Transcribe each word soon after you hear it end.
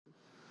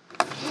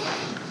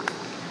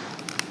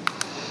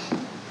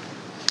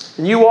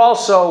And you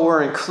also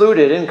were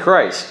included in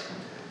Christ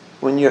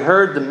when you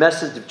heard the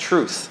message of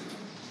truth,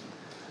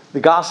 the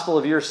gospel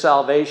of your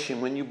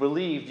salvation. When you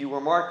believed, you were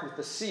marked with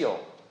the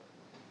seal,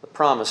 the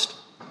promised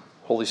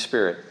Holy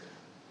Spirit.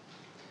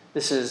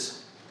 This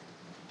is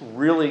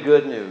really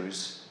good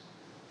news.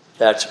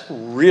 That's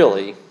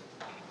really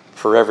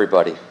for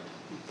everybody.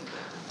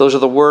 Those are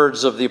the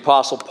words of the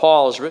Apostle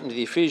Paul as written to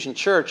the Ephesian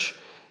church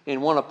in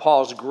one of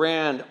Paul's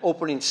grand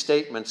opening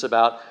statements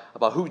about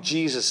who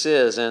Jesus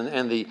is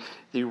and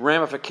the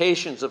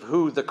ramifications of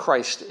who the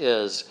Christ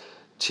is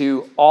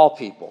to all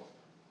people.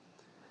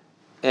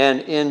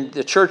 And in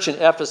the church in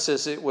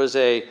Ephesus, it was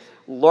a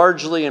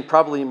largely and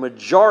probably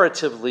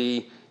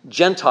majoritively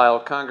Gentile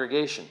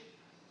congregation.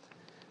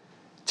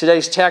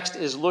 Today's text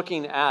is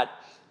looking at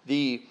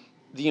the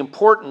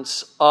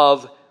importance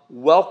of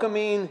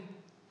welcoming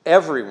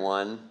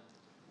everyone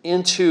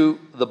into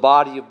the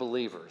body of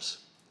believers.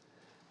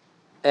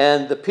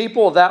 And the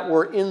people that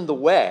were in the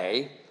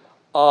way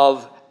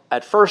of,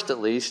 at first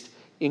at least,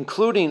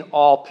 including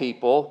all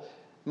people,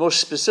 most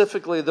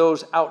specifically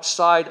those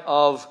outside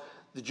of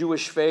the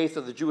Jewish faith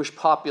or the Jewish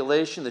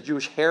population, the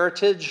Jewish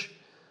heritage,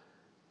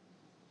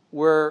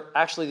 were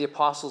actually the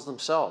apostles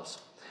themselves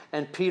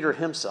and Peter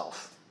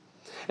himself.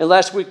 And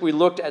last week we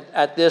looked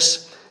at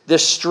this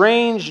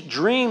strange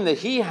dream that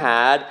he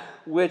had,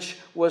 which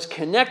was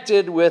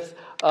connected with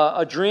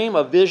a dream,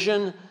 a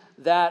vision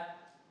that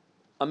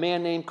a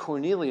man named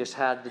Cornelius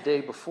had the day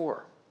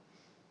before.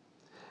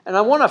 And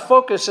I want to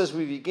focus as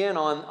we begin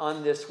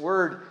on this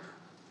word,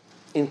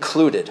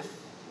 included.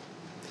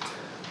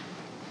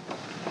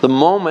 The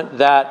moment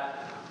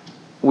that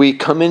we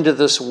come into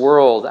this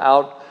world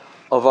out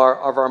of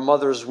our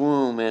mother's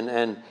womb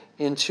and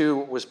into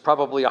what was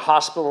probably a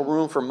hospital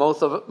room for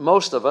most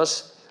of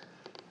us,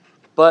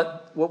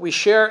 but what we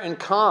share in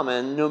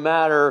common, no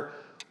matter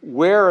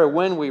where or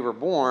when we were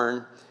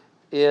born,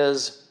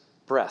 is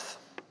breath.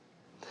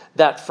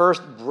 That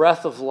first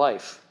breath of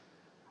life.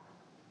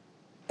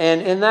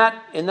 And in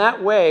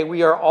that way,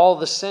 we are all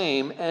the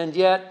same, and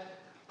yet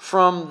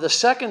from the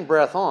second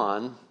breath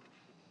on,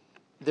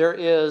 there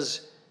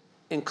is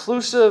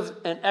inclusive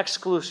and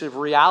exclusive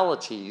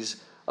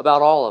realities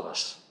about all of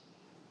us.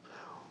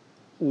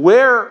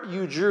 Where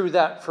you drew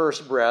that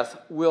first breath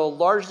will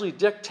largely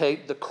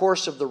dictate the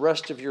course of the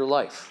rest of your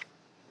life.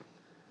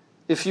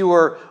 If you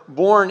were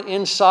born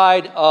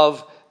inside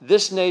of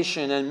this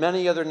nation and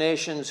many other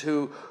nations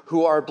who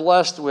are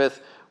blessed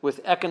with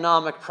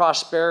economic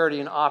prosperity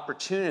and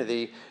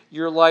opportunity,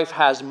 your life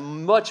has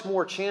much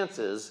more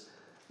chances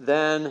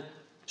than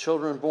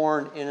children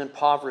born in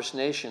impoverished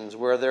nations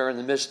where they're in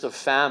the midst of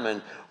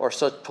famine or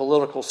such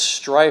political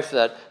strife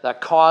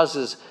that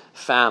causes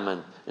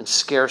famine and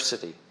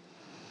scarcity.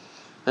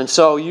 And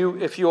so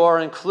if you are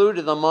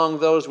included among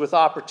those with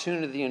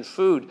opportunity and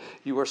food,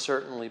 you are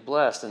certainly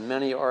blessed. And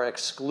many are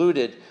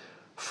excluded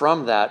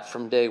from that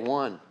from day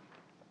one.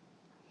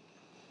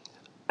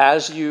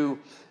 As you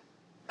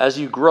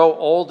grow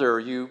older,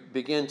 you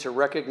begin to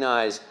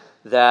recognize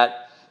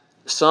that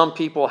some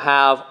people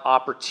have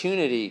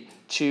opportunity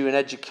to an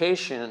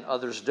education and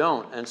others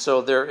don't. And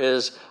so there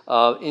is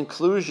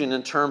inclusion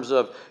in terms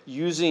of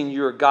using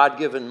your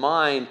God-given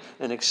mind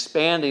and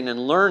expanding and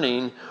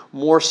learning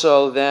more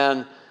so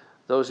than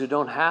those who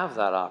don't have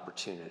that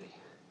opportunity.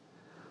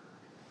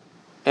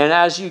 And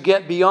as you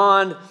get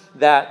beyond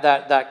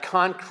that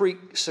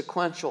concrete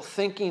sequential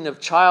thinking of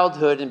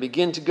childhood and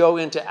begin to go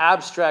into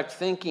abstract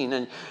thinking,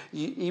 and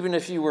even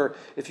if you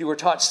were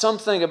taught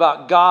something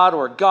about God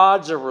or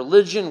gods or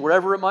religion,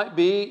 whatever it might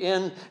be,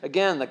 in,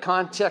 again, the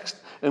context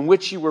in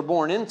which you were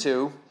born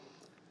into,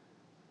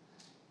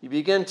 you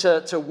begin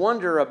to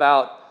wonder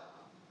about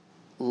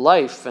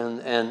life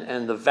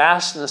and the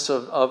vastness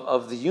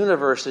of the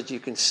universe that you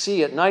can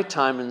see at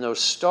nighttime in those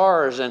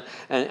stars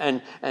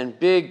and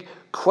big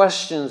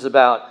questions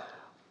about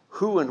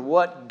who and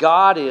what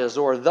God is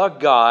or the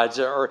gods,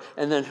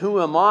 and then who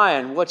am I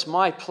and what's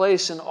my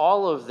place in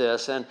all of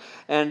this. And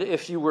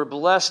if you were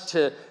blessed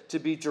to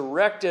be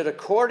directed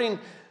according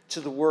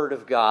to the Word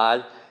of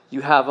God,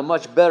 you have a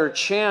much better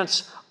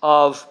chance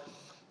of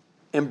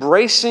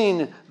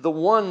embracing the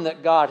one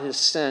that God has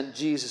sent,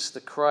 Jesus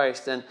the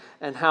Christ,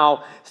 and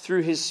how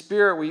through His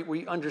Spirit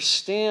we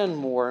understand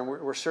more, and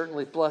we're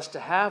certainly blessed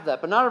to have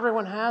that. But not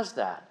everyone has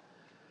that.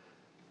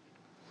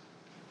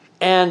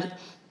 And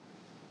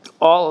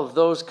all of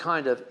those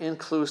kind of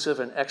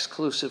inclusive and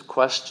exclusive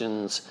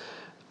questions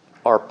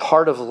are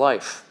part of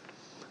life.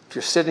 If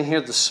you're sitting here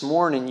this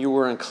morning, you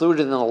were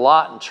included in a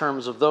lot in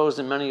terms of those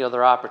and many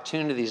other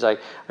opportunities I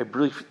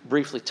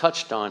briefly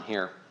touched on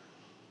here.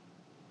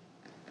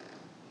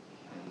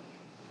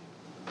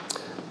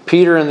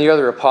 Peter and the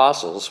other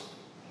apostles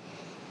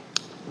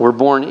were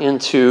born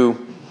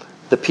into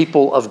the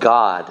people of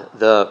God,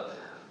 the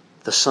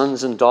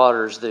sons and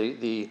daughters,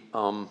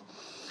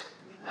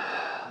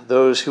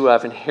 those who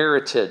have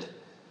inherited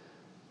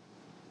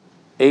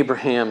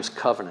Abraham's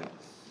covenant.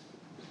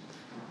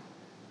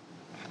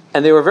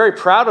 And they were very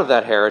proud of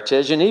that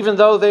heritage. And even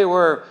though they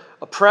were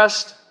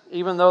oppressed,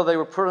 even though they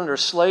were put under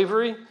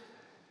slavery,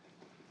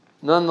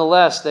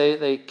 Nonetheless,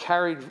 they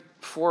carried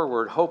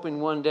forward, hoping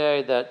one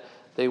day that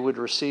they would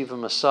receive a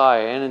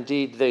Messiah, and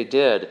indeed they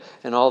did.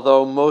 And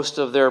although most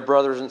of their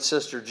brothers and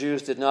sister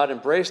Jews did not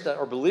embrace that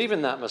or believe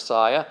in that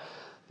Messiah,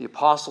 the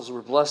apostles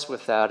were blessed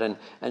with that, and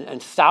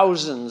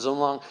thousands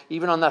along,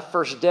 even on that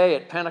first day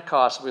at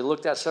Pentecost we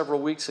looked at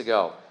several weeks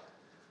ago,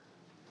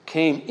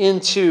 came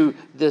into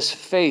this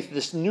faith,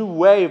 this new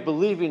way of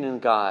believing in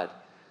God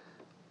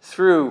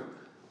through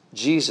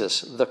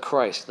Jesus, the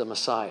Christ, the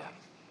Messiah.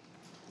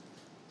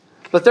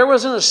 But there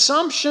was an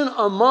assumption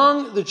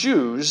among the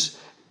Jews,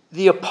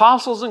 the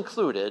apostles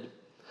included,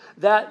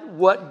 that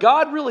what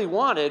God really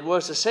wanted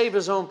was to save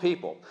his own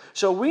people.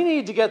 So we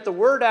need to get the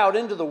word out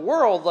into the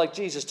world like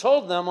Jesus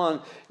told them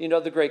on,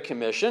 the Great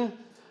Commission,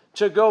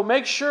 to go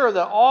make sure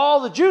that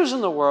all the Jews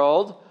in the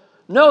world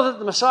know that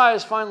the Messiah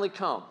has finally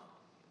come.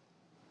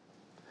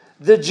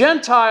 The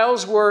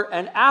Gentiles were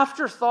an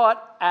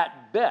afterthought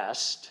at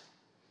best,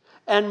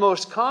 and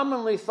most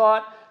commonly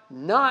thought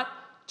not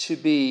to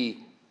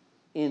be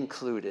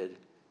included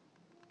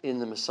in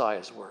the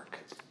Messiah's work.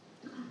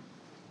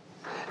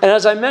 And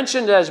as I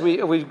mentioned, as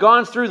we've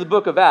gone through the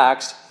book of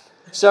Acts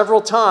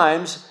several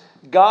times,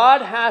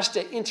 God has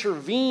to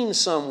intervene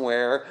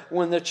somewhere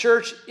when the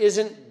church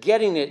isn't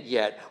getting it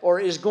yet, or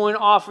is going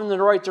off in the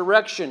right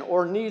direction,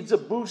 or needs a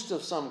boost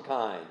of some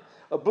kind.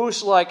 A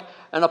boost like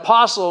an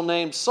apostle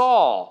named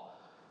Saul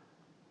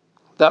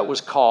that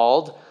was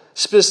called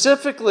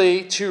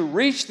specifically to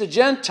reach the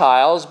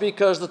Gentiles,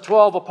 because the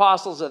 12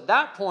 apostles at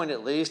that point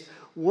at least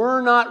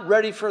were not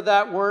ready for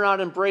that, were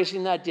not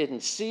embracing that,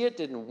 didn't see it,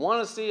 didn't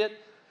want to see it.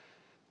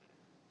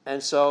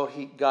 And so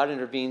God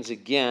intervenes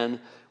again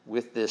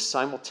with this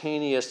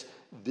simultaneous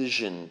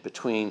vision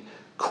between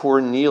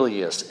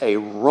Cornelius, a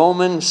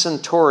Roman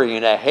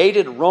centurion, a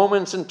hated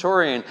Roman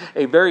centurion,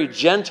 a very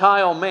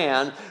Gentile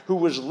man who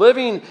was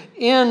living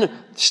in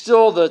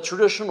still the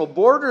traditional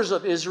borders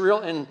of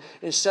Israel in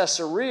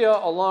Caesarea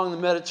along the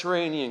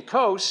Mediterranean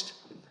coast,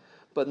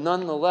 but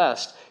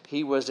nonetheless,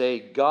 he was a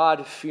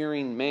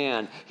God-fearing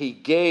man. He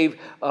gave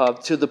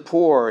to the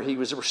poor. He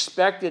was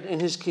respected in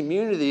his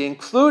community,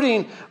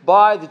 including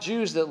by the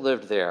Jews that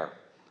lived there.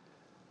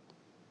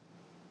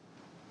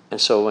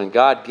 And so when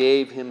God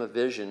gave him a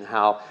vision,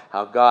 how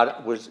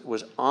God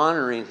was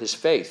honoring his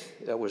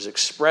faith that was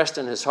expressed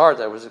in his heart,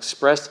 that was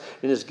expressed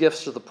in his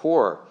gifts to the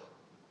poor,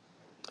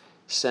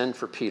 send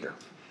for Peter.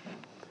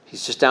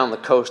 He's just down the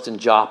coast in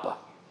Joppa.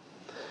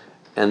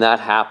 And that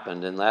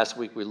happened. And last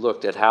week we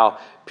looked at how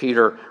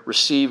Peter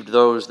received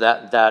those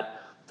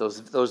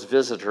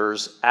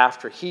visitors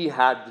after he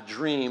had the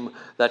dream,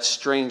 that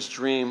strange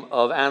dream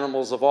of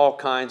animals of all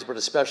kinds, but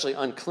especially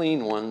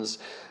unclean ones.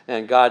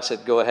 And God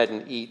said, go ahead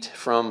and eat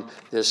from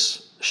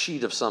this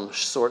sheet of some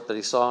sort that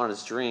he saw in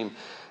his dream.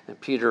 And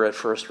Peter at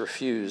first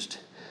refused.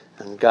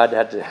 And God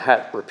had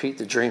to repeat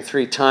the dream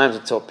 3 times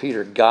until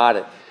Peter got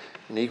it.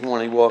 And even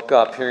when he woke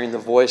up, hearing the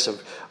voice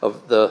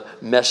of the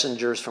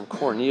messengers from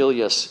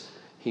Cornelius,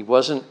 he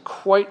wasn't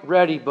quite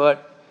ready,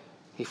 but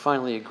he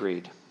finally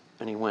agreed.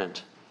 And he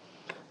went.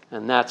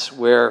 And that's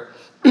where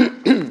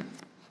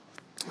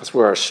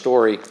our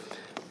story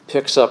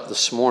picks up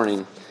this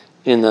morning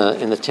in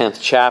the 10th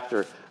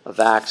chapter of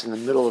Acts, in the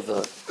middle of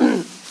the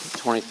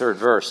 23rd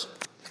verse.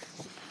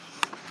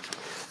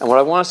 And what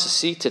I want us to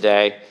see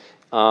today,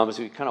 as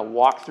we kind of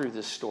walk through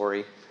this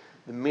story,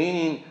 the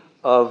meaning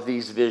of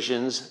these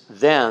visions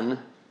then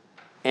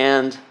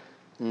and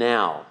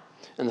now.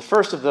 And the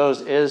first of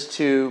those is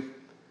to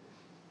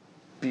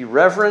be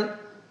reverent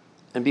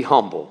and be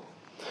humble.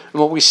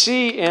 And what we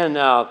see in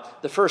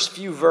the first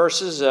few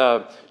verses,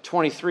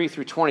 23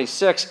 through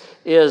 26,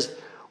 is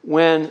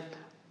when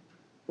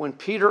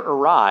Peter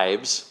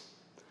arrives,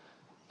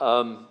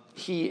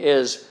 he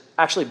is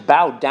actually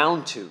bowed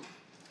down to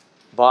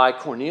by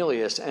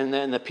Cornelius and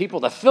then the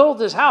people that filled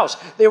his house.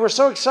 They were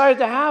so excited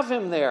to have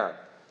him there.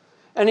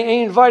 And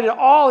he invited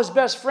all his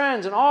best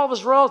friends and all of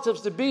his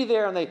relatives to be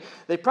there, and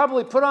they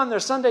probably put on their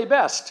Sunday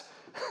best.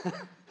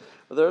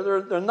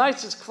 their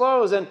nicest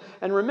clothes. And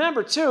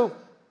remember, too,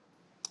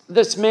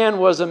 this man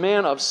was a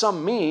man of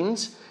some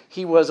means.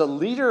 He was a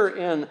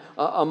leader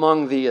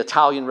among the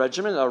Italian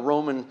regiment, a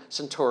Roman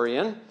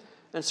centurion.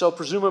 And so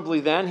presumably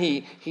then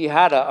he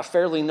had a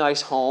fairly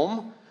nice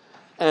home.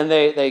 And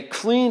they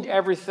cleaned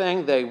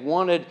everything. They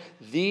wanted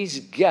these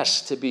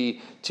guests to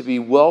be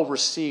well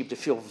received, to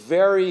feel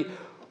very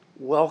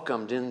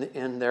welcomed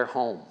in their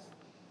home.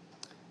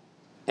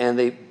 And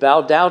they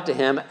bowed down to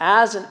him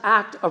as an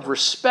act of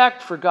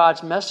respect for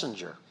God's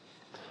messenger.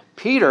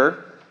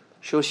 Peter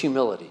shows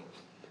humility.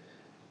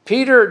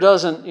 Peter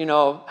doesn't,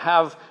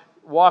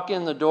 walk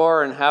in the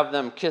door and have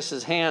them kiss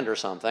his hand or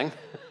something.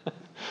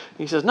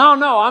 He says,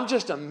 no, I'm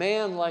just a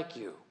man like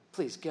you.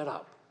 Please get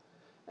up.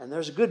 And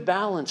there's a good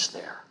balance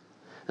there.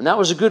 And that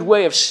was a good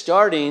way of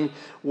starting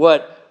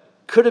what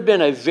could have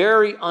been a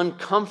very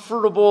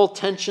uncomfortable,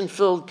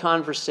 tension-filled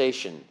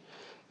conversation.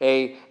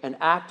 An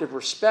act of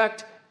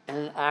respect and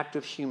an act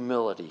of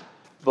humility,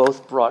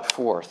 both brought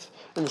forth.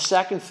 And the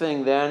second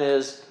thing then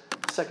is,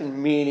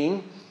 second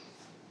meaning,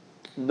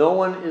 no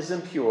one is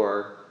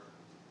impure,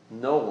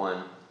 no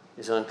one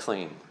is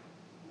unclean.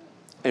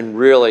 And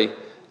really,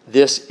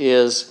 this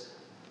is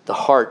the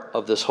heart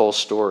of this whole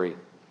story.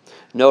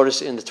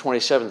 Notice in the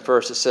 27th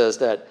verse it says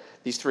that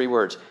these three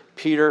words,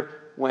 Peter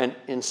went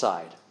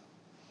inside.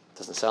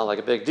 Doesn't sound like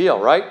a big deal,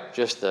 right?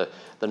 Just the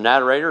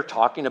narrator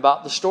talking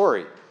about the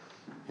story.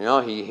 You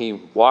know, he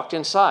walked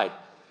inside.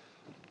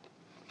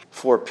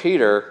 For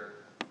Peter,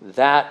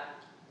 that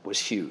was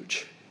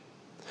huge.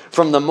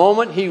 From the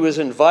moment he was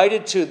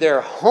invited to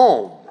their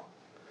home,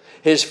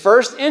 his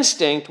first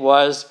instinct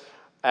was,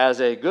 as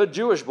a good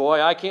Jewish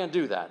boy, I can't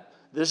do that.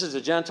 This is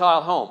a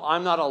Gentile home.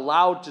 I'm not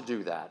allowed to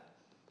do that.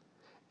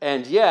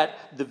 And yet,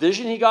 the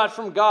vision he got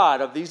from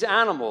God of these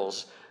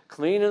animals,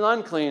 clean and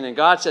unclean, and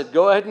God said,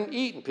 go ahead and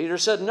eat. And Peter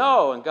said,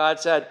 no. And God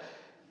said,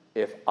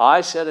 if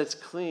I said it's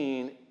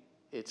clean,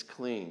 it's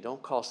clean.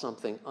 Don't call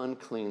something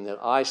unclean that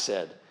I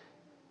said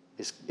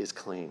is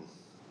clean.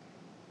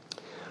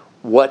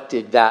 What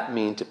did that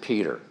mean to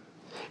Peter?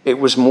 It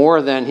was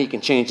more than he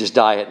can change his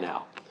diet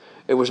now.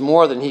 It was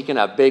more than he can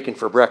have bacon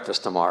for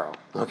breakfast tomorrow,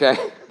 okay?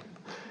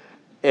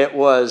 It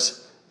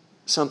was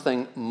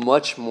something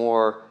much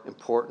more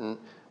important,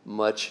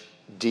 much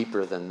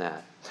deeper than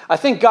that. I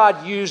think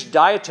God used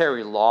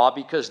dietary law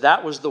because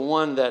that was the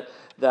one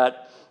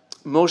that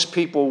most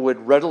people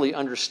would readily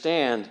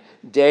understand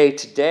day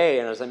to day.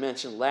 And as I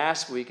mentioned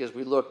last week, as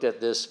we looked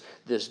at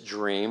this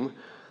dream,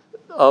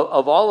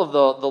 of all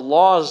of the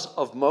laws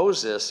of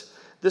Moses,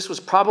 this was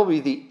probably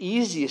the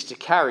easiest to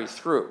carry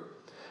through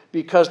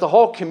because the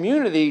whole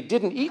community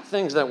didn't eat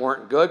things that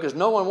weren't good because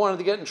no one wanted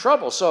to get in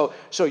trouble. So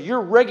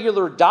your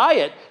regular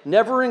diet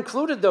never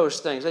included those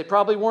things. They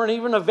probably weren't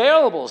even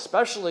available,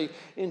 especially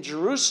in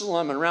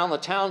Jerusalem and around the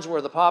towns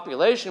where the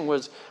population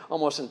was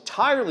almost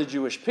entirely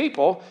Jewish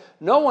people.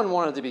 No one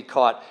wanted to be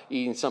caught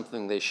eating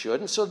something they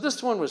shouldn't. So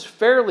this one was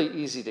fairly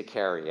easy to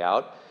carry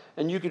out.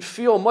 And you could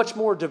feel much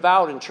more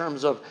devout in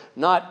terms of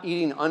not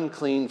eating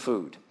unclean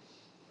food.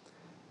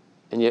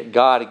 And yet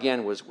God,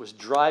 again, was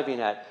driving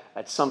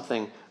at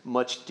something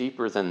much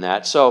deeper than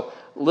that. So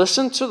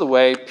listen to the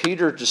way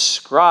Peter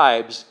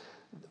describes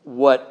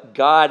what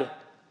God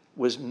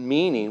was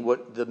meaning,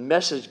 what the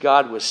message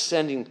God was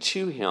sending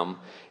to him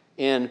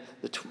in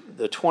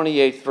the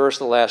 28th verse,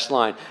 the last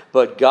line.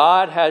 But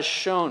God has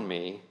shown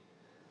me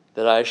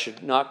that I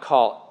should not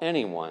call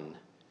anyone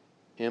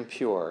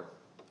impure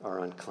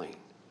or unclean.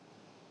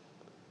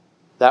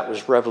 That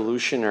was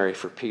revolutionary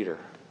for Peter.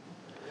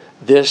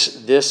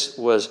 This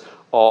was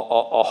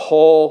a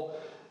whole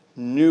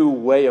new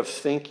way of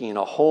thinking,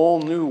 a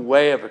whole new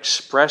way of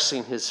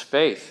expressing his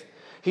faith.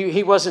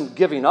 He wasn't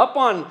giving up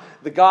on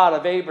the God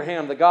of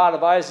Abraham, the God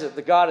of Isaac,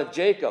 the God of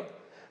Jacob,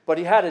 but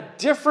he had a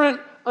different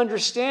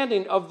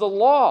understanding of the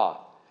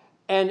law.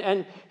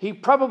 And he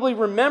probably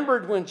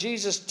remembered when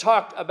Jesus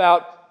talked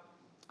about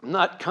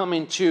not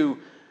coming to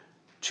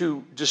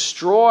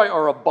destroy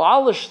or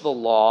abolish the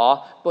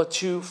law, but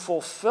to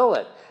fulfill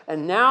it.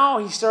 And now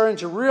he's starting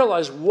to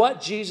realize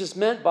what Jesus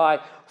meant by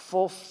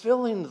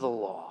fulfilling the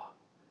law.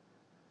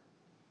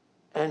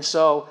 And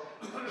so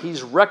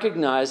he's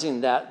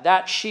recognizing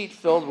that sheet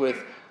filled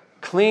with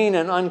clean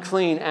and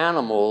unclean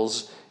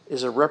animals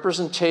is a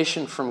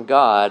representation from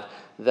God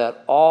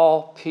that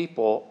all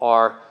people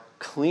are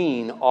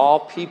clean, all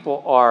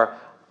people are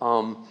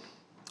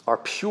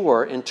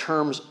pure in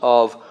terms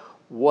of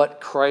what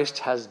Christ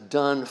has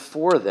done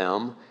for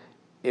them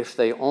if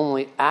they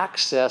only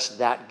access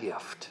that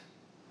gift.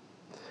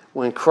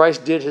 When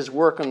Christ did his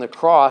work on the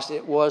cross,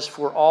 it was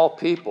for all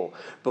people.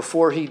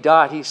 Before he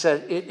died, he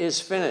said, it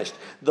is finished.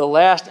 The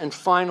last and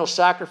final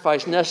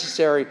sacrifice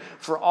necessary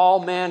for all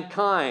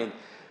mankind,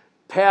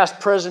 past,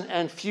 present,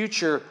 and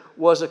future,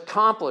 was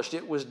accomplished.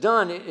 It was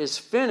done. It is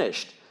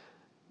finished.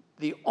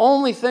 The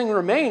only thing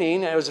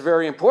remaining, and it was a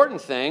very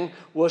important thing,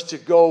 was to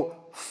go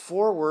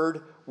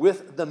forward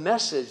with the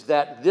message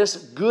that this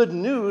good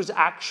news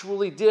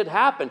actually did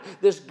happen.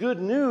 This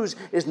good news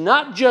is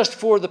not just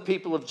for the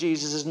people of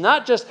Jesus. It's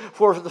not just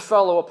for the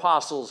fellow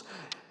apostles.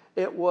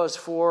 It was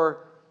for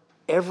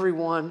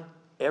everyone,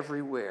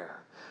 everywhere.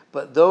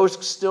 But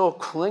those still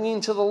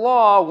clinging to the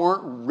law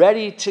weren't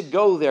ready to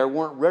go there,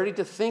 weren't ready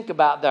to think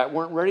about that,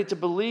 weren't ready to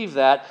believe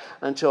that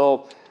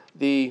until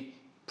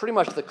pretty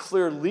much the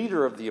clear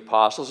leader of the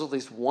apostles, at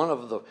least one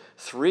of the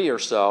three or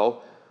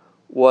so,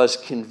 was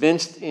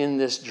convinced in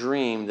this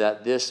dream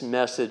that this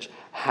message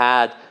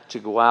had to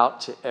go out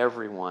to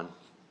everyone.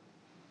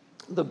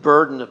 The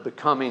burden of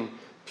becoming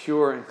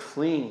pure and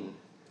clean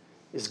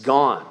is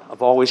gone,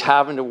 of always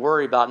having to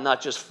worry about not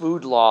just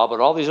food law,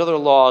 but all these other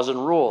laws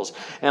and rules.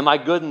 Am I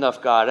good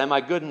enough, God? Am I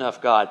good enough,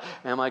 God?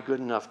 Am I good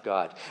enough,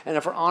 God? And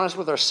if we're honest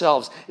with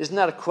ourselves, isn't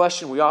that a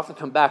question we often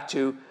come back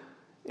to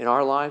in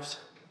our lives?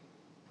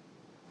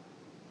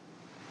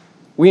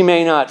 We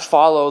may not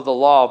follow the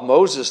law of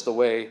Moses the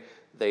way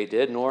they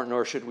did,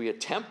 nor should we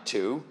attempt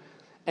to,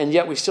 and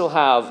yet we still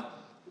have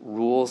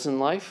rules in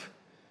life.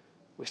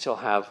 We still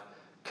have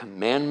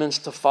commandments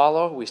to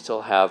follow. We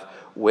still have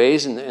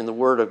ways in the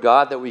Word of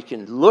God that we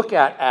can look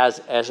at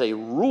as a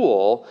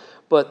rule,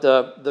 but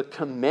the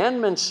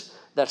commandments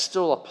that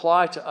still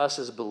apply to us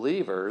as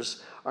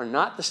believers are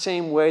not the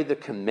same way the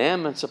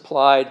commandments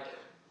applied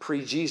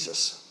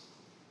pre-Jesus.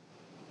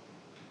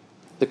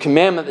 The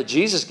commandment that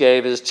Jesus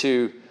gave is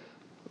to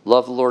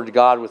love the Lord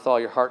God with all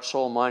your heart,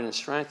 soul, mind, and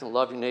strength, and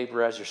love your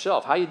neighbor as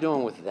yourself. How are you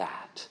doing with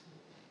that?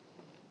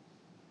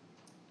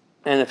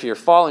 And if you're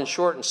falling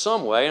short in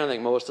some way, and I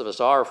think most of us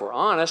are if we're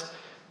honest,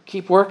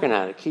 keep working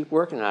at it. Keep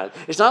working at it.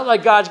 It's not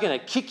like God's going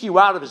to kick you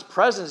out of his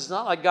presence. It's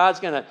not like God's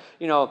going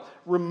to,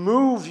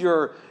 remove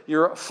your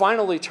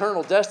final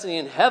eternal destiny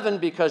in heaven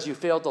because you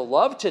failed to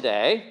love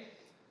today.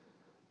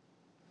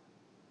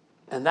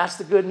 And that's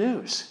the good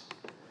news.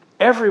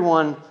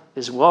 Everyone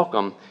is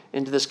welcome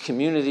into this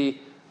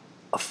community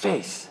of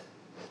faith.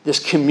 This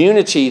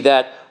community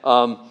that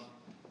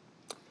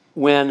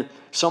when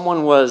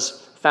someone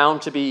was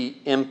found to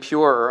be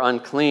impure or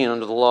unclean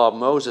under the law of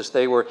Moses,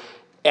 they were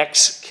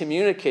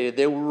excommunicated.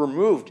 They were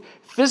removed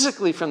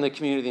physically from the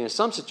community in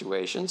some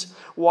situations.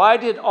 Why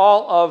did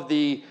all of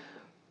the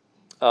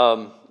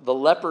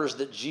lepers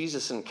that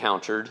Jesus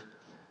encountered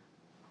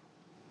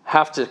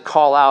have to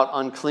call out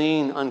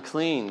unclean,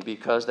 unclean?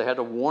 Because they had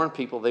to warn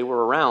people they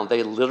were around.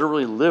 They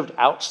literally lived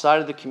outside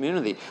of the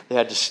community. They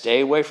had to stay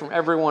away from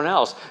everyone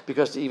else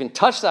because to even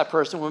touch that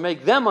person would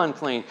make them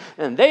unclean,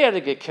 and they had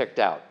to get kicked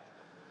out.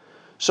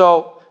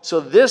 So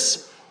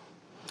this,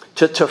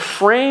 to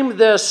frame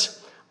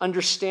this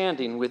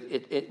understanding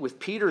with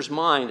Peter's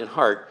mind and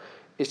heart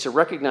is to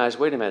recognize,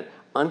 wait a minute,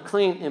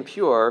 unclean,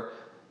 impure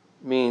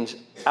means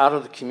out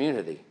of the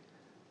community.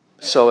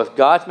 So if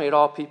God's made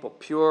all people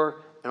pure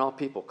and all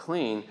people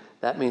clean,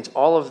 that means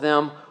all of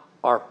them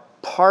are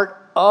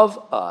part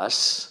of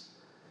us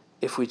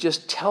if we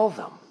just tell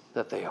them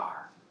that they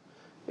are.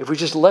 If we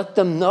just let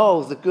them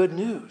know the good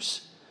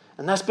news.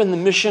 And that's been the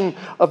mission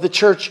of the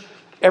church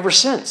ever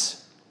since.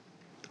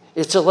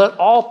 It's to let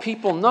all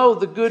people know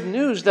the good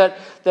news that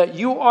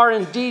you are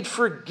indeed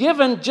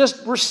forgiven.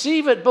 Just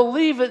receive it,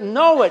 believe it,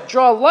 know it,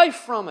 draw life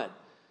from it.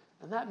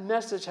 And that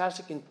message has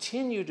to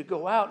continue to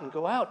go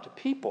out to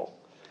people.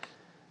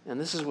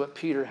 And this is what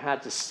Peter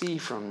had to see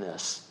from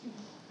this.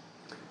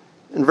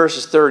 In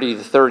verses 30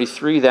 to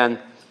 33, then,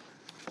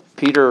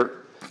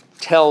 Peter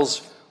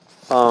tells,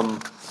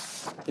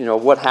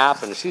 what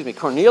happened.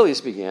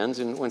 Cornelius begins,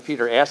 and when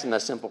Peter asks him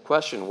that simple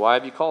question, why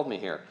have you called me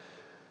here?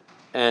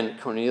 And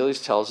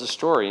Cornelius tells the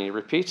story, and he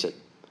repeats it.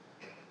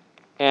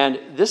 And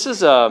this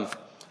is a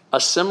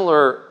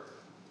similar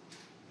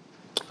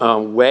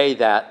way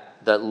that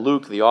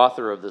Luke, the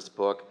author of this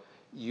book,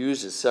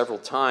 uses several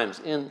times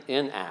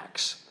in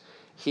Acts.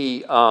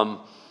 He,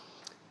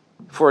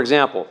 for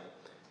example,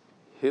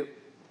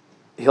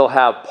 he'll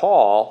have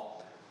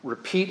Paul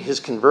repeat his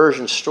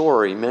conversion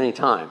story many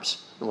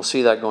times, and we'll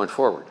see that going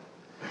forward.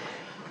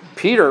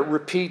 Peter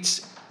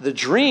repeats the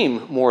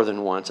dream more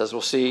than once, as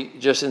we'll see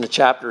just in the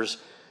chapters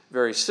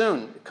very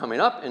soon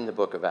coming up in the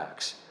book of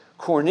Acts.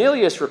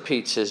 Cornelius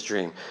repeats his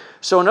dream.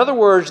 So in other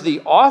words, the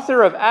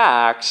author of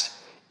Acts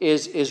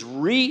is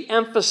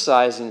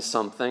re-emphasizing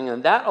something,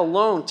 and that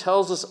alone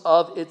tells us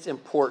of its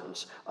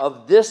importance,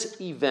 of this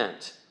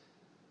event.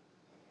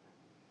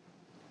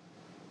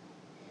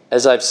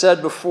 As I've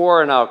said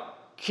before, and I'll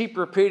keep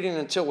repeating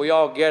until we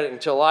all get it,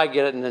 until I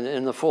get it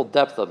in the full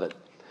depth of it,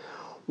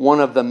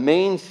 one of the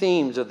main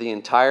themes of the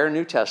entire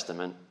New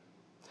Testament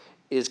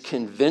is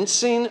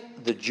convincing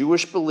the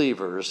Jewish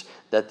believers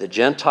that the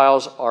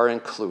Gentiles are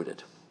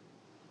included.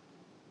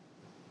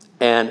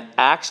 And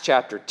Acts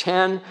chapter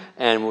 10,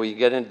 and we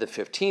get into the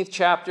 15th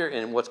chapter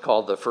in what's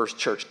called the First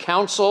Church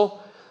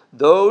Council,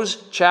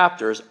 those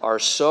chapters are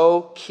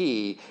so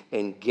key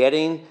in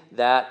getting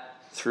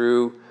that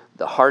through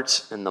the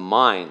hearts and the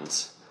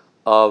minds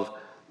of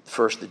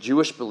first the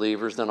Jewish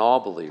believers, then all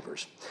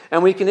believers.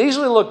 And we can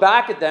easily look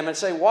back at them and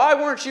say, why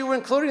weren't you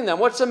including them?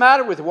 What's the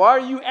matter with you? Why are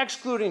you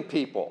excluding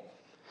people?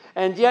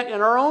 And yet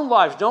in our own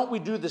lives, don't we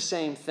do the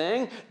same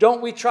thing?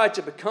 Don't we try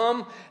to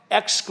become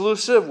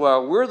exclusive?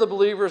 Well, we're the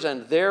believers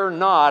and they're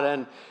not.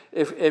 And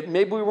if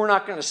maybe we're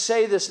not going to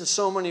say this in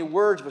so many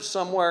words, but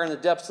somewhere in the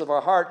depths of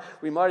our heart,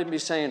 we might even be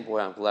saying, boy,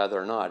 I'm glad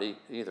they're not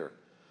either.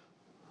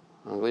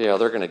 Well, yeah,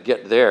 they're going to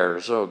get there.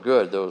 So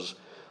good. Those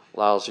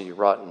lousy,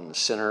 rotten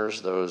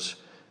sinners, those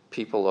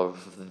people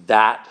of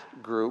that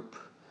group,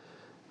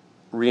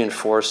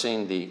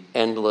 reinforcing the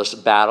endless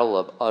battle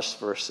of us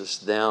versus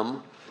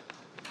them.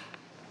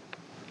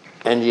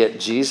 And yet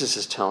Jesus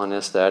is telling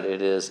us that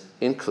it is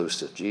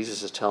inclusive.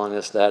 Jesus is telling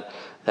us that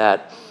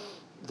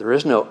there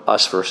is no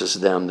us versus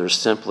them. There's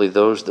simply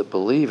those that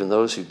believe and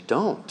those who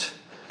don't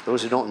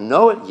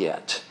know it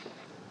yet.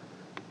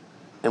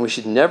 And we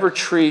should never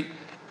treat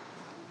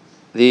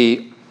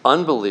the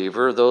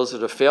unbeliever, those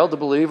that have failed to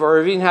believe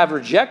or even have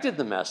rejected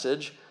the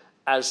message,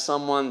 as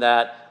someone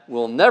that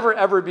will never,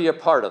 ever be a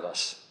part of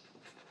us.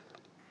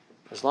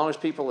 As long as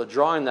people are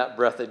drawing that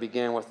breath they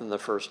began with in the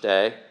first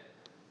day,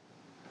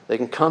 they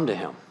can come to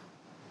him.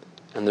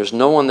 And there's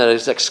no one that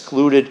is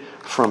excluded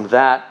from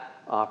that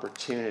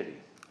opportunity.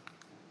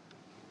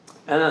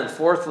 And then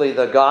fourthly,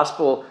 the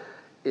gospel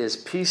is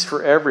peace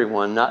for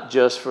everyone, not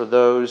just for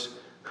those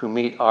who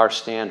meet our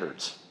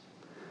standards.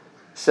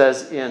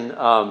 says in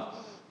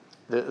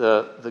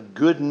the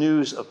good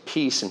news of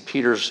peace in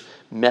Peter's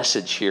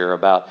message here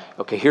about,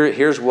 okay,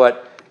 here's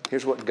what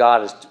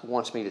God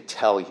wants me to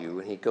tell you.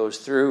 And he goes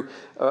through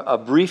a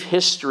brief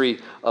history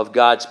of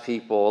God's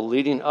people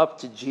leading up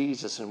to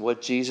Jesus and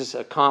what Jesus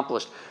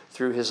accomplished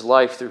through his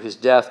life, through his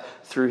death,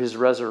 through his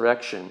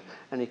resurrection.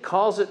 And he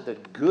calls it the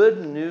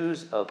good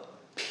news of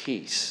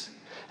peace.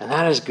 And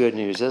that is good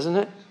news, isn't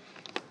it?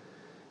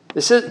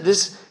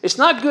 It's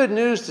not good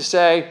news to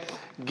say,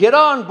 get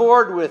on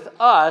board with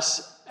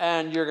us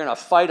and you're going to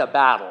fight a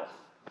battle.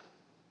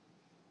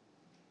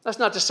 That's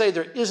not to say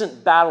there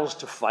isn't battles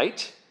to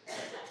fight.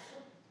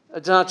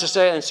 It's not to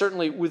say, and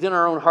certainly within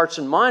our own hearts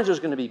and minds, there's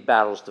going to be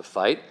battles to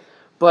fight.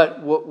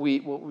 But what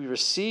we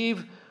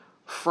receive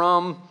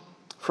from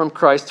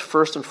Christ,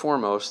 first and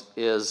foremost,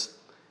 is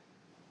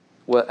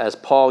what, as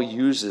Paul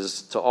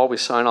uses to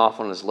always sign off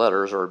on his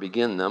letters, or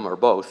begin them, or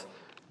both,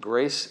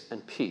 grace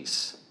and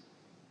peace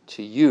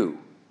to you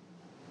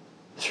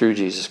through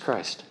Jesus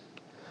Christ.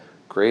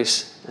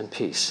 Grace and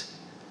peace.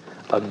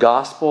 A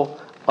gospel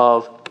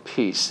of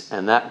peace.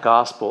 And that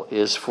gospel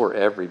is for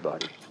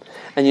everybody.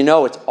 And you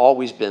know, it's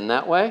always been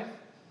that way.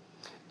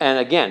 And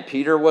again,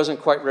 Peter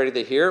wasn't quite ready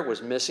to hear it,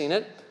 was missing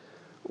it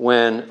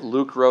when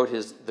Luke wrote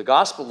the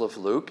Gospel of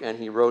Luke, and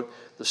he wrote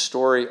the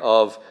story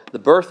of the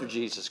birth of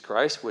Jesus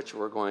Christ, which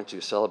we're going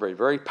to celebrate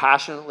very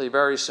passionately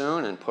very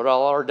soon and put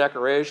all our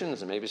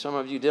decorations, and maybe some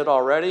of you did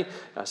already.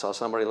 I saw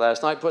somebody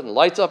last night putting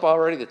lights up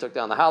already. They took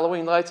down the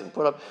Halloween lights and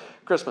put up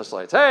Christmas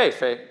lights. Hey,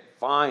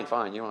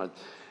 fine. You want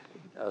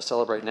to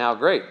celebrate now?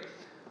 Great.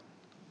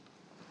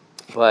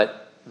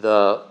 But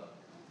the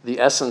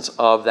essence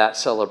of that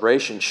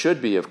celebration should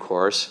be, of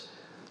course,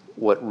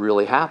 what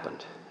really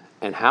happened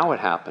and how it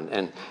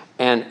happened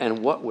and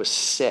what was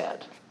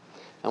said.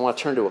 I want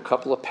to turn to a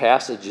couple of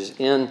passages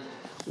in,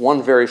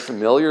 one very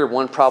familiar,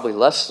 one probably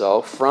less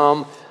so,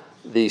 from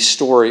the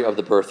story of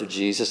the birth of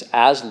Jesus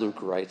as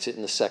Luke writes it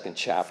in the 2nd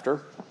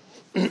chapter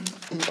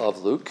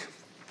of Luke.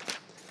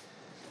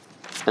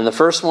 And the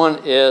first one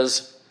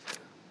is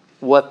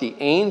what the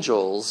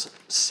angels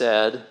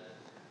said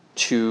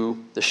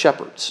to the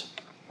shepherds.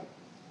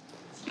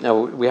 Now,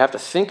 we have to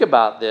think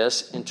about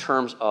this in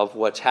terms of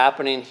what's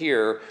happening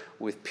here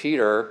with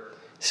Peter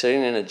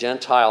sitting in a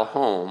Gentile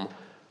home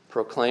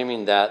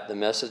proclaiming that the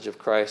message of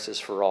Christ is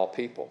for all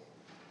people.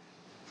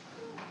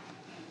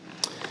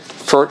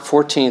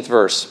 14th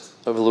verse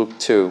of Luke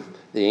 2,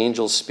 the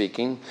angels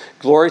speaking,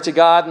 "Glory to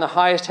God in the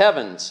highest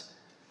heavens,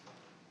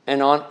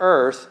 and on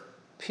earth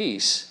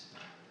peace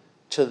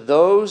to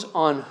those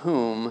on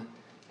whom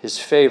his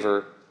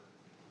favor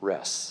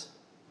rests."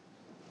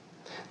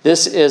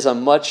 This is a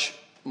much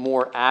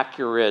more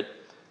accurate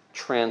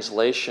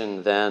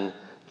translation than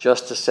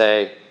just to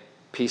say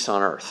peace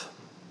on earth.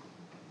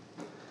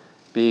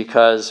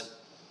 Because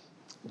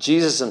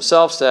Jesus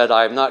himself said,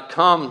 "I have not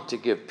come to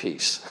give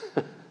peace.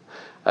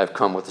 I have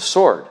come with a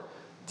sword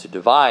to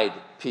divide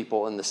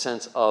people in the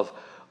sense of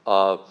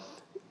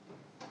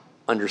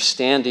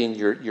understanding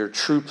your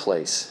true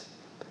place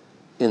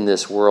in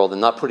this world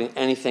and not putting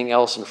anything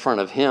else in front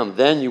of him.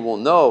 Then you will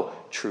know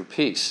true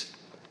peace."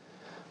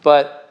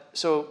 But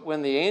so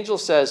when the angel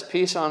says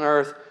peace on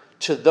earth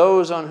to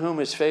those on whom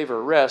his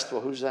favor rests,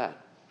 well, who's that?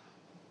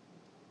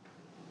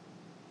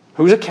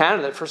 Who's a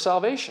candidate for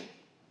salvation?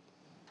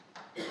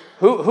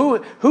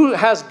 Who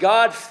has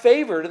God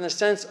favored in the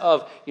sense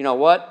of, you know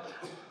what?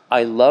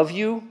 I love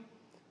you,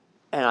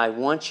 and I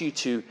want you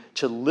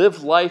to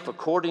live life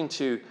according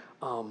to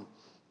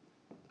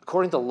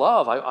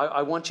love.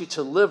 I want you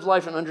to live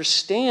life and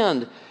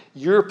understand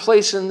your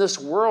place in this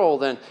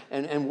world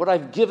and what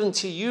I've given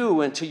to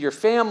you and to your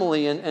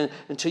family and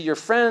to your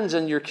friends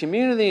and your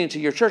community and to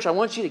your church. I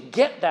want you to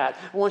get that.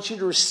 I want you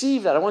to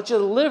receive that. I want you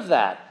to live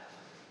that.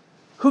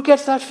 Who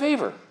gets that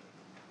favor?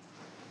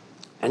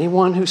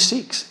 Anyone who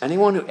seeks,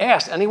 anyone who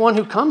asks, anyone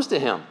who comes to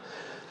him.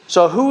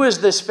 So who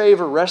is this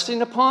favor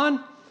resting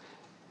upon?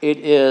 It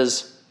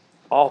is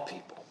all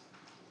people.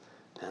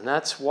 And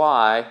that's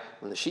why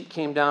when the sheet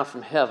came down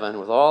from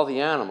heaven with all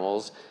the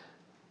animals,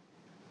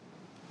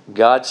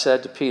 God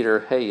said to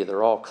Peter, "Hey,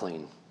 they're all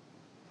clean.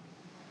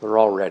 They're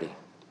all ready.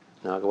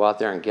 Now go out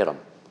there and get them.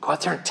 Go out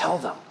there and tell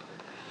them."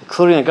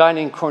 Including a guy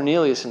named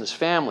Cornelius and his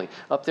family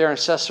up there in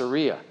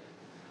Caesarea.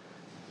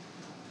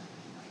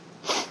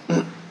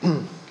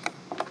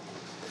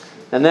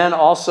 And then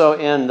also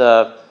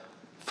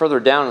further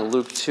down in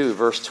Luke 2,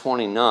 verse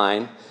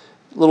 29,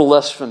 a little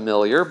less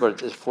familiar, but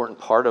it's an important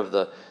part of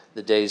the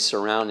days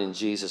surrounding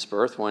Jesus'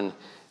 birth, when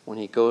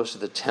he goes to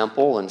the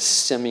temple and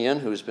Simeon,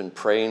 who's been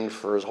praying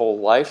for his whole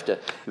life, he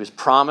was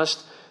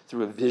promised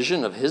through a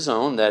vision of his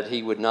own that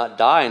he would not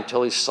die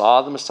until he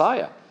saw the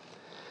Messiah.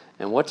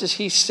 And what does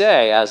he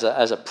say as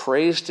a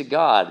praise to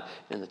God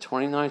in the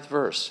 29th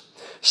verse?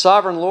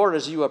 "Sovereign Lord,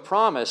 as you have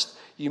promised,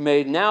 you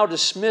may now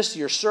dismiss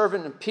your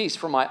servant in peace,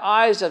 for my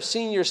eyes have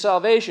seen your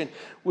salvation,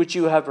 which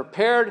you have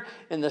prepared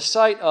in the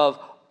sight of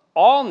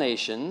all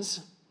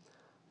nations,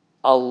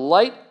 a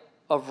light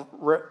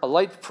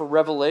for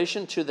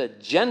revelation to the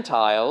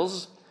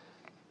Gentiles,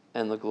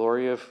 and the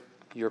glory of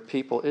your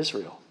people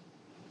Israel."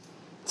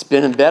 It's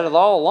been embedded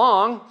all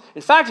along.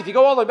 In fact, if you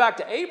go all the way back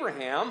to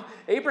Abraham,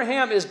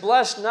 Abraham is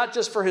blessed not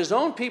just for his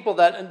own people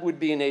that would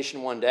be a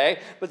nation one day,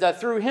 but that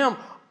through him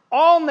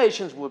all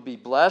nations would be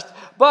blessed.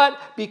 But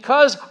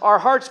because our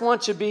hearts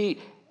want to be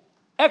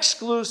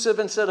exclusive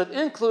instead of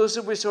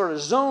inclusive, we sort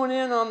of zone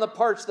in on the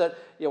parts that,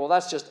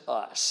 that's just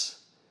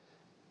us.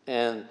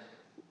 And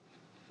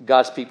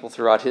God's people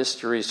throughout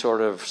history sort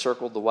of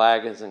circled the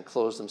wagons and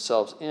closed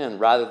themselves in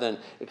rather than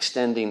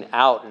extending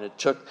out. And it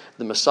took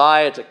the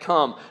Messiah to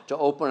come to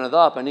open it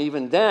up. And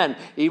even then,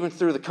 even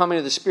through the coming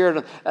of the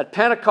Spirit at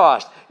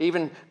Pentecost,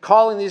 even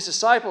calling these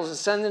disciples and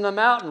sending them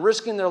out and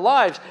risking their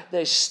lives,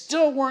 they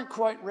still weren't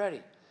quite ready.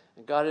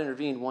 And God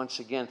intervened once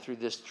again through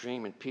this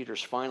dream, and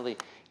Peter's finally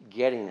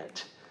getting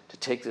it to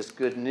take this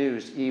good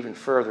news even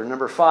further.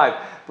 Number 5,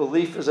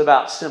 belief is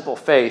about simple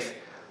faith,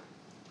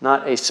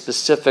 not a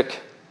specific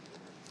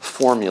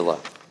formula.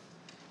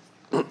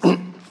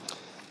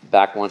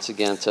 Back once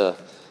again to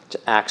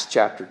Acts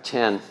chapter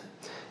 10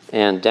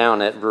 and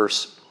down at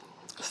verse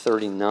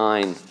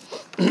 39.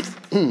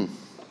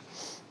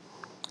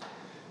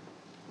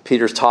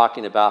 Peter's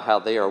talking about how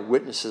they are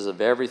witnesses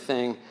of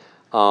everything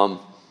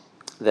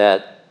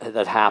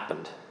that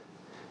happened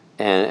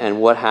and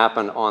what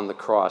happened on the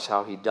cross,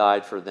 how he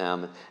died for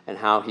them and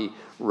how he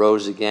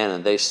rose again.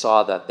 And they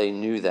saw that, they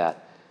knew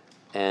that,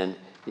 and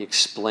he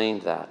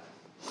explained that.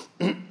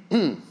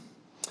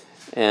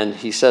 And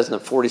he says in the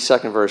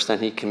 42nd verse, then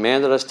he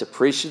commanded us to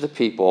preach to the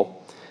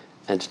people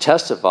and to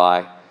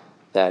testify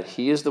that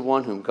he is the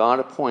one whom God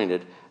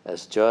appointed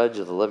as judge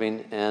of the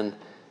living and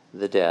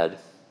the dead.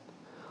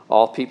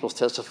 All peoples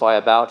testify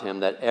about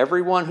him that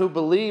everyone who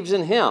believes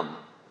in him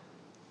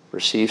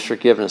receives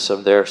forgiveness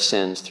of their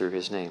sins through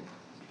his name.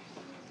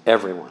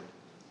 Everyone.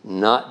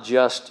 Not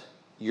just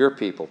your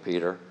people,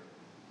 Peter.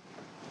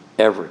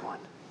 Everyone.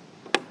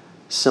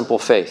 Simple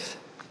faith.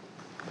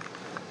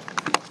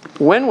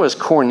 When was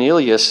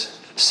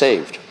Cornelius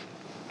saved?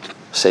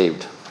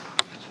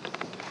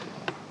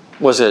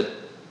 Was it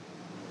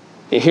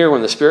here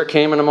when the Spirit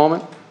came in a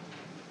moment?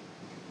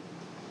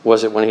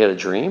 Was it when he had a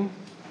dream?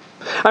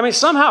 I mean,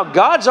 somehow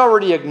God's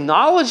already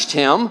acknowledged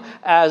him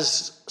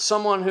as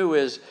someone who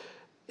is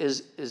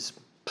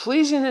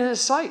pleasing in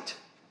his sight.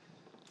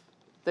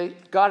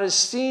 God has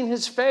seen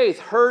his faith,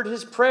 heard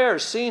his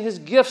prayers, seen his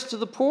gifts to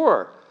the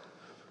poor.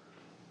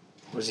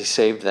 Was he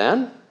saved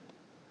then?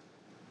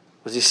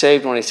 Was he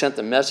saved when he sent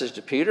the message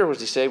to Peter? Was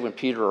he saved when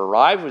Peter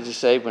arrived? Was he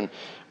saved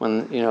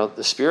when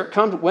the Spirit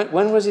comes?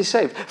 When was he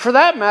saved? For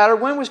that matter,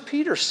 when was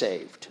Peter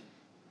saved?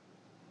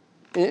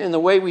 In the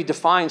way we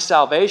define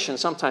salvation,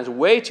 sometimes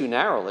way too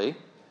narrowly.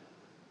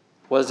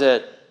 Was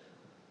it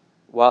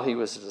while he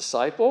was a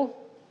disciple?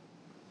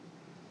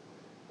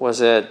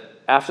 Was it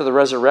after the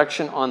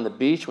resurrection on the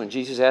beach when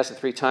Jesus asked him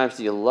 3 times,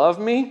 do you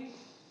love me?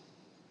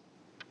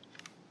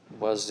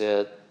 Was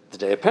it the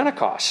day of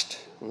Pentecost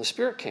when the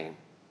Spirit came?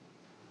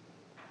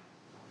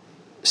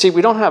 See,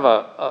 we don't have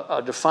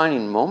a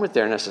defining moment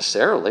there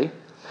necessarily,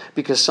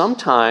 because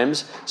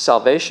sometimes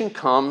salvation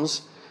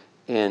comes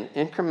in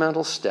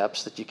incremental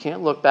steps that you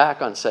can't look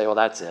back on and say, well,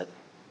 that's it.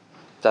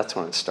 That's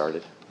when it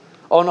started.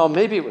 Oh, no,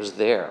 maybe it was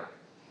there.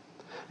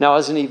 Now,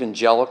 as an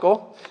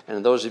evangelical,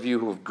 and those of you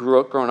who have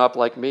grown up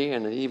like me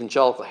in an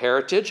evangelical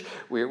heritage,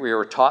 we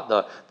were taught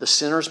the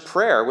sinner's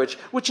prayer,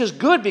 which is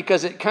good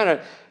because it kind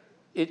of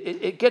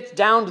it gets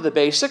down to the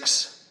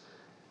basics.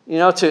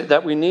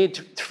 That we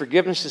need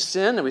forgiveness of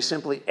sin, and we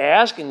simply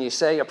ask, and you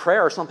say a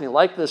prayer or something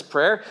like this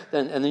prayer,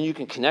 and then you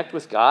can connect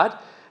with God.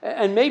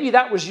 And maybe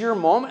that was your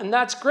moment, and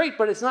that's great,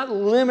 but it's not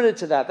limited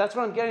to that. That's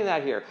what I'm getting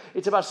at here.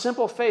 It's about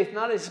simple faith,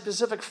 not a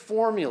specific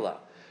formula.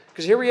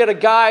 Because here we had a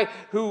guy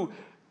who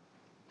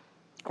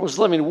was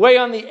living way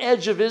on the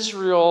edge of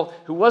Israel,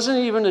 who wasn't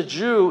even a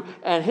Jew,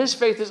 and his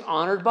faith is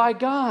honored by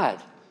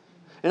God.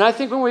 And I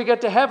think when we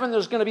get to heaven,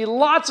 there's going to be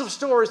lots of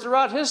stories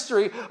throughout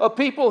history of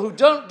people who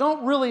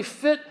don't really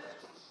fit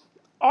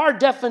our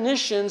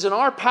definitions and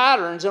our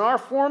patterns and our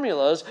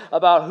formulas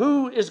about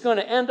who is going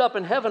to end up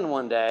in heaven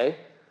one day,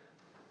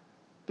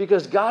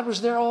 because God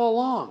was there all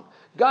along.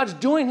 God's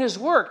doing his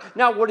work.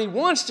 Now, what he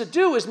wants to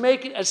do is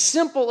make it as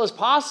simple as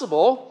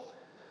possible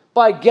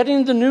by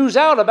getting the news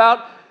out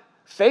about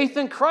faith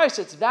in Christ.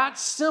 It's that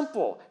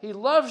simple. He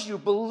loves you.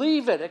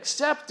 Believe it.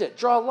 Accept it.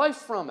 Draw life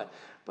from it.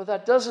 But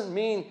that doesn't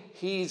mean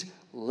he's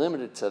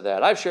limited to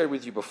that. I've shared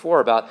with you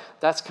before about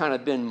that's kind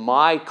of been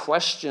my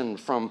question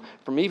from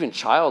even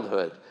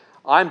childhood.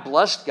 I'm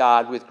blessed,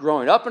 God, with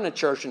growing up in a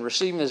church and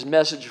receiving this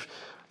message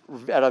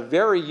at a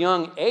very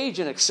young age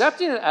and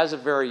accepting it as a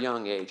very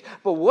young age.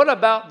 But what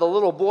about the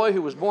little boy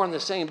who was born the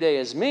same day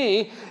as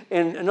me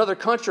in another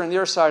country on the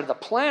other side of the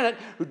planet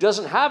who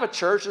doesn't have a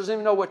church, doesn't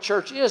even know what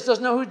church is,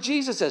 doesn't know who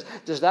Jesus is?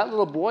 Does that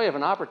little boy have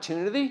an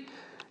opportunity?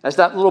 As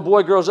that little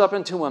boy grows up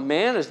into a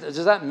man,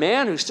 does that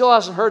man who still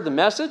hasn't heard the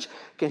message,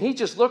 can he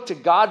just look to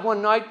God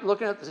one night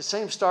looking at the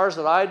same stars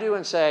that I do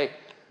and say,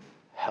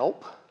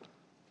 help?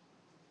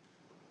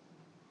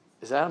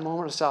 Is that a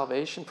moment of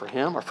salvation for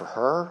him or for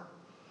her?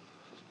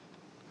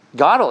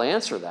 God will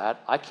answer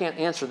that. I can't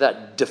answer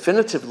that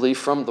definitively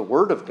from the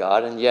Word of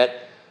God, and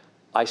yet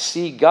I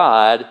see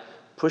God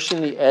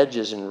pushing the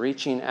edges and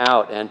reaching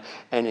out and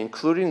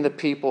including the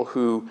people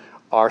who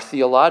our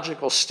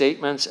theological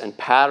statements and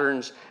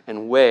patterns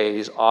and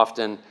ways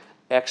often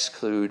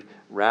exclude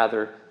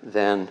rather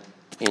than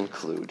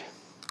include.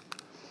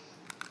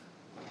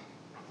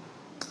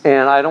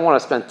 And I don't want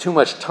to spend too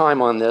much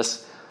time on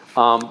this.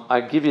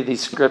 I give you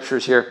these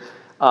scriptures here.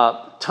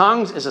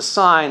 Tongues is a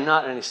sign,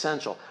 not an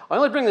essential. I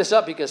only bring this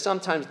up because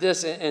sometimes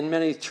this, in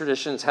many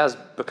traditions, has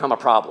become a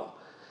problem.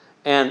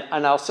 And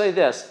I'll say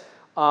this.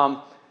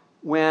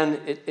 When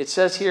it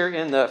says here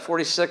in the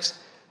 46th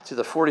to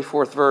the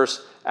 44th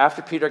verse,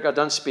 after Peter got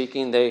done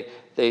speaking,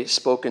 they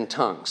spoke in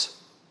tongues.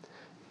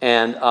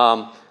 And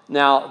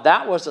now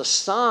that was a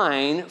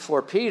sign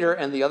for Peter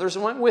and the others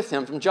who went with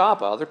him from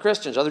Joppa, other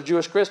Christians, other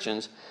Jewish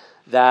Christians,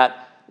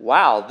 that,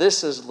 wow,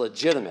 this is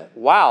legitimate.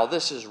 Wow,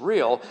 this is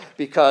real,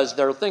 because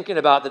they're thinking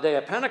about the day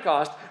of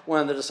Pentecost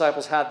when the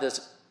disciples had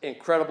this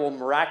incredible,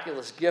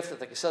 miraculous gift that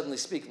they could suddenly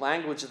speak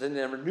languages that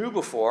they never knew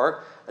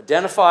before,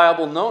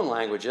 identifiable, known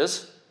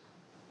languages.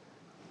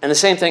 And the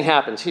same thing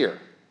happens here.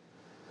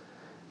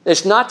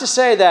 It's not to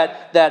say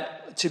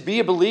that to be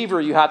a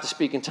believer you have to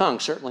speak in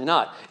tongues. Certainly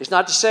not. It's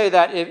not to say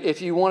that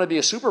if you want to be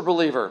a super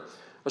believer,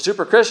 a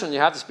super Christian, you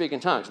have to speak in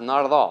tongues.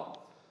 Not at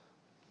all.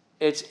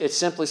 It's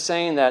simply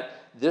saying that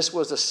this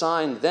was a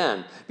sign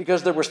then,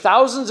 because there were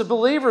thousands of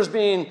believers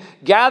being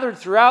gathered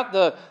throughout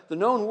the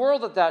known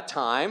world at that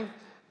time,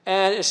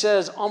 and it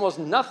says almost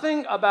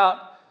nothing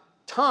about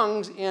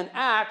tongues in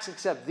Acts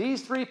except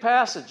these three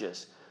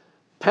passages.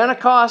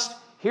 Pentecost,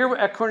 here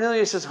at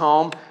Cornelius'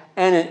 home,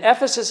 and in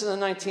Ephesus in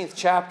the 19th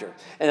chapter.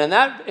 And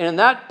in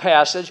that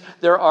passage,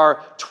 there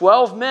are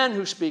 12 men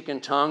who speak in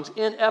tongues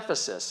in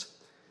Ephesus.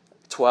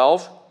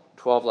 12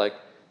 like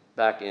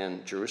back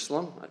in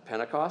Jerusalem at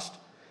Pentecost.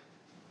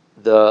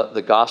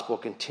 The gospel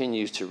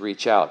continues to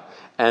reach out.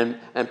 And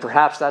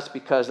perhaps that's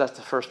because that's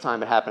the first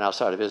time it happened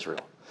outside of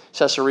Israel.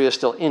 Caesarea is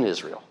still in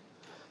Israel.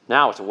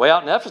 Now it's way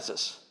out in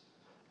Ephesus.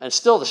 And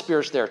still the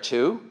Spirit's there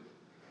too.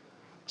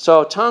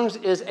 So tongues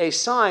is a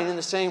sign in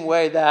the same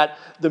way that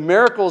the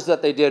miracles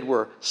that they did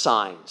were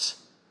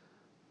signs.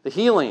 The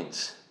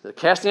healings, the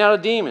casting out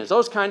of demons,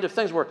 those kind of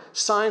things were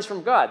signs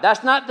from God.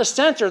 That's not the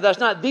center, that's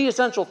not the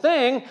essential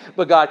thing,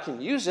 but God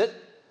can use it.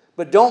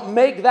 But don't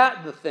make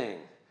that the thing.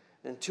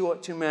 And too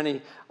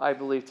many, I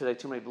believe today,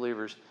 too many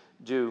believers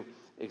do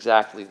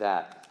exactly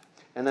that.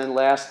 And then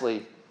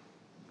lastly,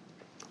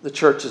 the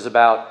church is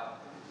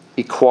about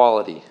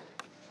equality,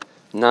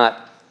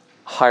 not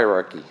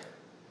hierarchy.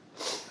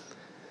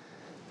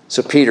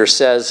 So Peter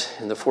says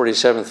in the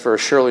 47th verse,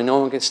 surely no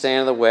one can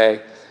stand in the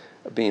way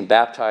of being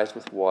baptized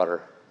with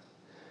water.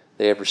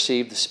 They have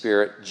received the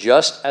Spirit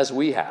just as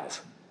we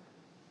have.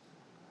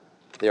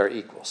 They are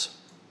equals.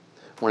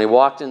 When he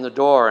walked in the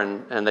door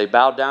and they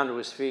bowed down to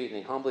his feet and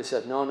he humbly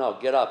said, no,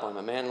 get up, I'm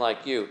a man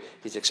like you.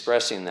 He's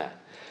expressing that.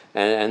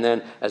 And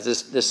then as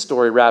this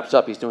story wraps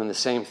up, he's doing the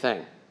same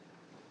thing.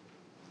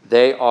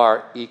 They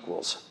are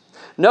equals.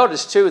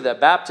 Notice too that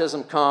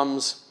baptism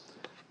comes,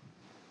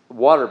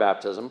 water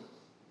baptism,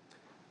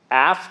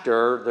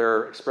 after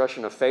their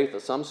expression of faith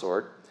of some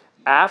sort,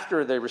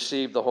 after they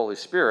receive the Holy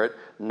Spirit,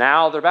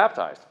 now they're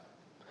baptized.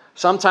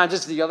 Sometimes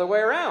it's the other way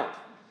around.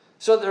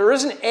 So there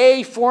isn't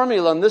a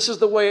formula, and this is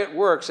the way it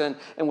works. And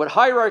what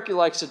hierarchy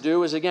likes to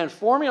do is, again,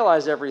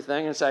 formalize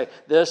everything and say,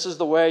 this is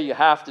the way you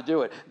have to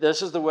do it.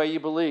 This is the way you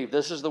believe.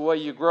 This is the way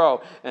you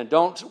grow. And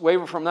don't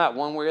waver from that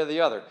one way or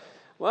the other.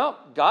 Well,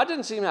 God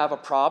didn't seem to have a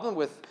problem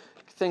with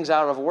things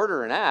out of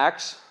order in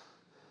Acts,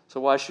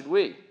 so why should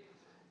we?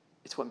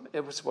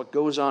 It's what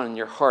goes on in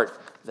your heart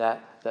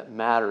that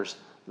matters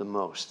the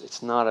most.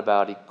 It's not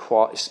about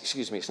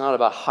it's not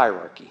about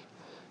hierarchy.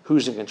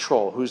 Who's in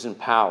control? Who's in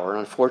power? And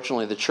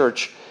unfortunately, the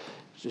church,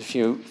 a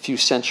few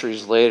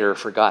centuries later,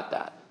 forgot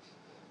that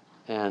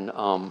and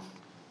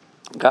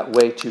got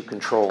way too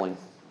controlling,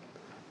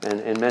 and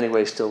in many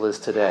ways still is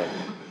today.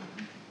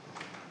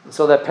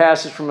 So that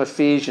passage from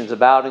Ephesians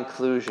about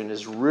inclusion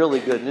is really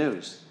good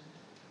news,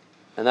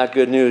 and that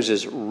good news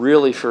is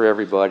really for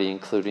everybody,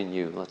 including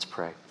you. Let's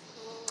pray.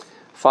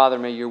 Father,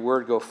 may your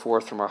word go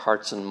forth from our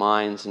hearts and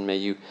minds, and may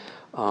you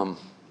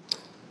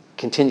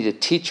continue to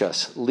teach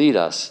us, lead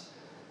us,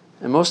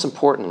 and most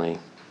importantly,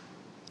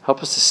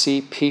 help us to see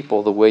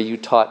people the way you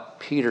taught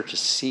Peter to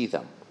see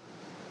them,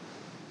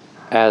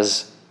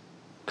 as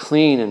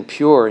clean and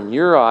pure in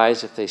your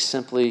eyes if they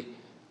simply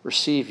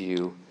receive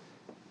you,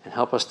 and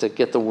help us to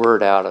get the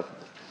word out of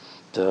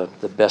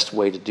the best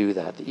way to do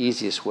that, the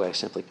easiest way,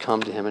 simply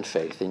come to him in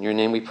faith. In your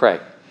name we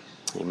pray.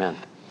 Amen.